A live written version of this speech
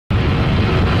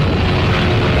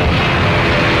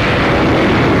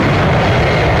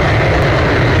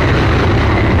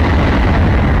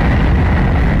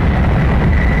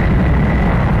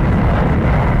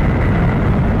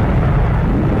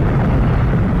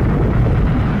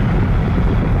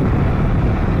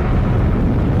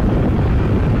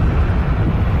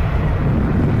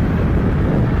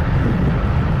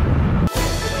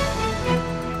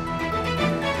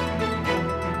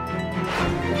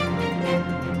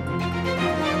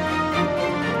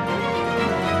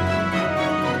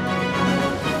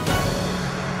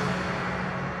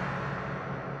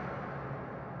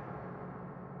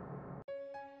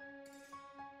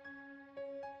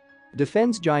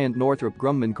Defense giant Northrop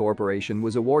Grumman Corporation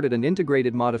was awarded an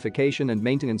integrated modification and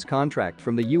maintenance contract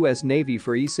from the U.S. Navy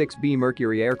for E-6B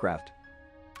Mercury aircraft.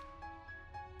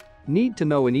 Need to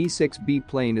know: an E-6B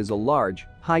plane is a large,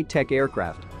 high-tech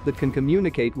aircraft that can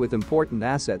communicate with important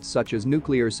assets such as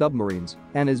nuclear submarines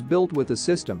and is built with a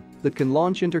system that can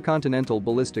launch intercontinental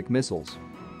ballistic missiles.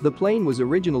 The plane was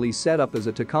originally set up as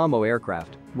a TACAMO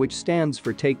aircraft, which stands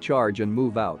for Take Charge and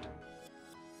Move Out.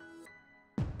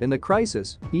 In a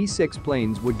crisis, E-6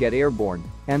 planes would get airborne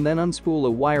and then unspool a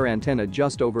wire antenna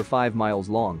just over 5 miles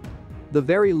long. The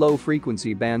very low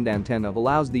frequency band antenna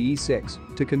allows the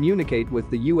E-6 to communicate with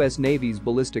the U.S. Navy's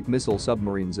ballistic missile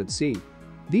submarines at sea.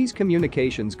 These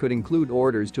communications could include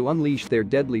orders to unleash their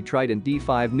deadly Trident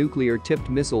D5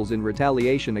 nuclear-tipped missiles in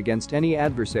retaliation against any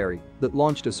adversary that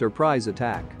launched a surprise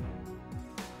attack.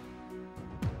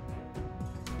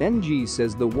 NG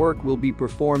says the work will be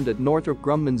performed at Northrop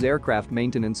Grumman's Aircraft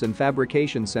Maintenance and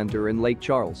Fabrication Center in Lake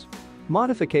Charles.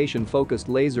 Modification focused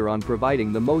laser on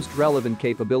providing the most relevant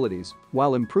capabilities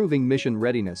while improving mission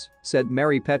readiness, said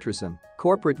Mary Peterson,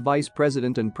 Corporate Vice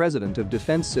President and President of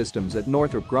Defense Systems at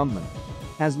Northrop Grumman.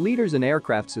 As leaders in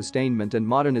aircraft sustainment and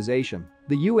modernization,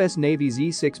 the U.S. Navy's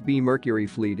E-6B Mercury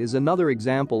fleet is another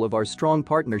example of our strong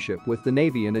partnership with the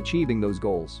Navy in achieving those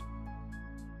goals.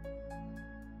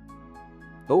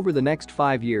 Over the next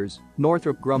 5 years,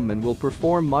 Northrop Grumman will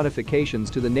perform modifications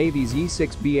to the Navy's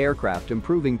E-6B aircraft,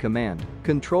 improving command,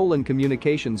 control and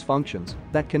communications functions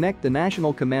that connect the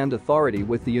National Command Authority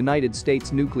with the United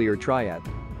States nuclear triad.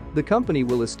 The company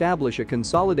will establish a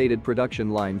consolidated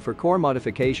production line for core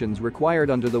modifications required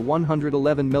under the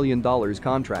 $111 million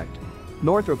contract.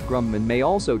 Northrop Grumman may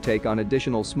also take on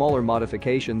additional smaller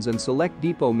modifications and select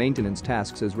depot maintenance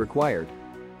tasks as required.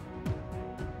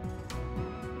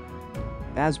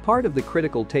 As part of the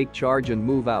critical Take Charge and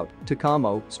Move Out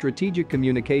 (TACAMO) strategic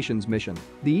communications mission,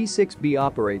 the E-6B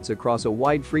operates across a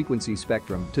wide frequency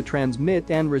spectrum to transmit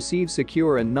and receive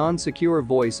secure and non-secure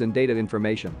voice and data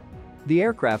information. The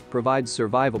aircraft provides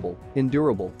survivable,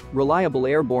 endurable, reliable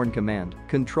airborne command,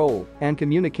 control, and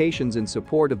communications in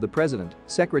support of the President,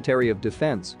 Secretary of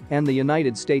Defense, and the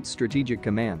United States Strategic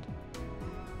Command.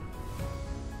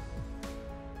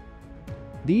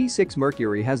 The E-6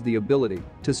 Mercury has the ability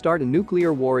to start a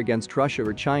nuclear war against Russia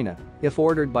or China if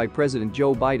ordered by President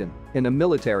Joe Biden in a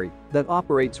military that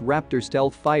operates Raptor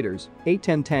stealth fighters,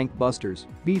 A-10 tank busters,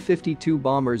 B-52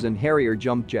 bombers and Harrier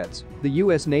jump jets. The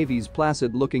U.S. Navy's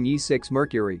placid-looking E-6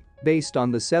 Mercury, based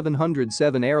on the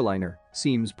 707 airliner,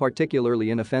 seems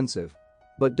particularly inoffensive.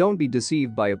 But don't be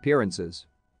deceived by appearances.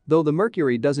 Though the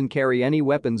Mercury doesn't carry any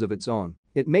weapons of its own,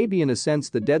 it may be in a sense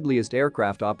the deadliest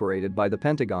aircraft operated by the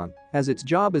Pentagon, as its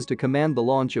job is to command the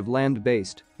launch of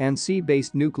land-based and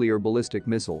sea-based nuclear ballistic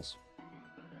missiles.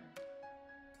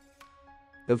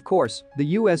 Of course, the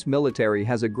U.S. military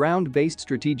has a ground-based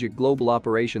Strategic Global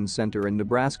Operations Center in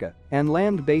Nebraska and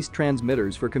land-based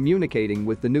transmitters for communicating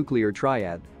with the nuclear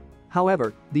triad.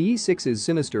 However, the E-6's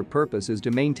sinister purpose is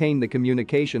to maintain the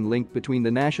communication link between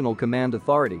the National Command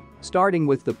Authority, starting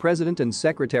with the President and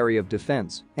Secretary of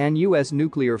Defense, and U.S.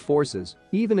 nuclear forces,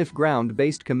 even if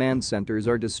ground-based command centers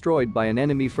are destroyed by an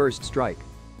enemy first strike.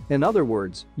 In other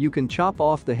words, you can chop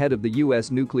off the head of the U.S.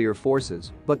 nuclear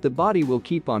forces, but the body will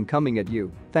keep on coming at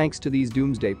you, thanks to these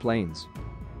doomsday planes.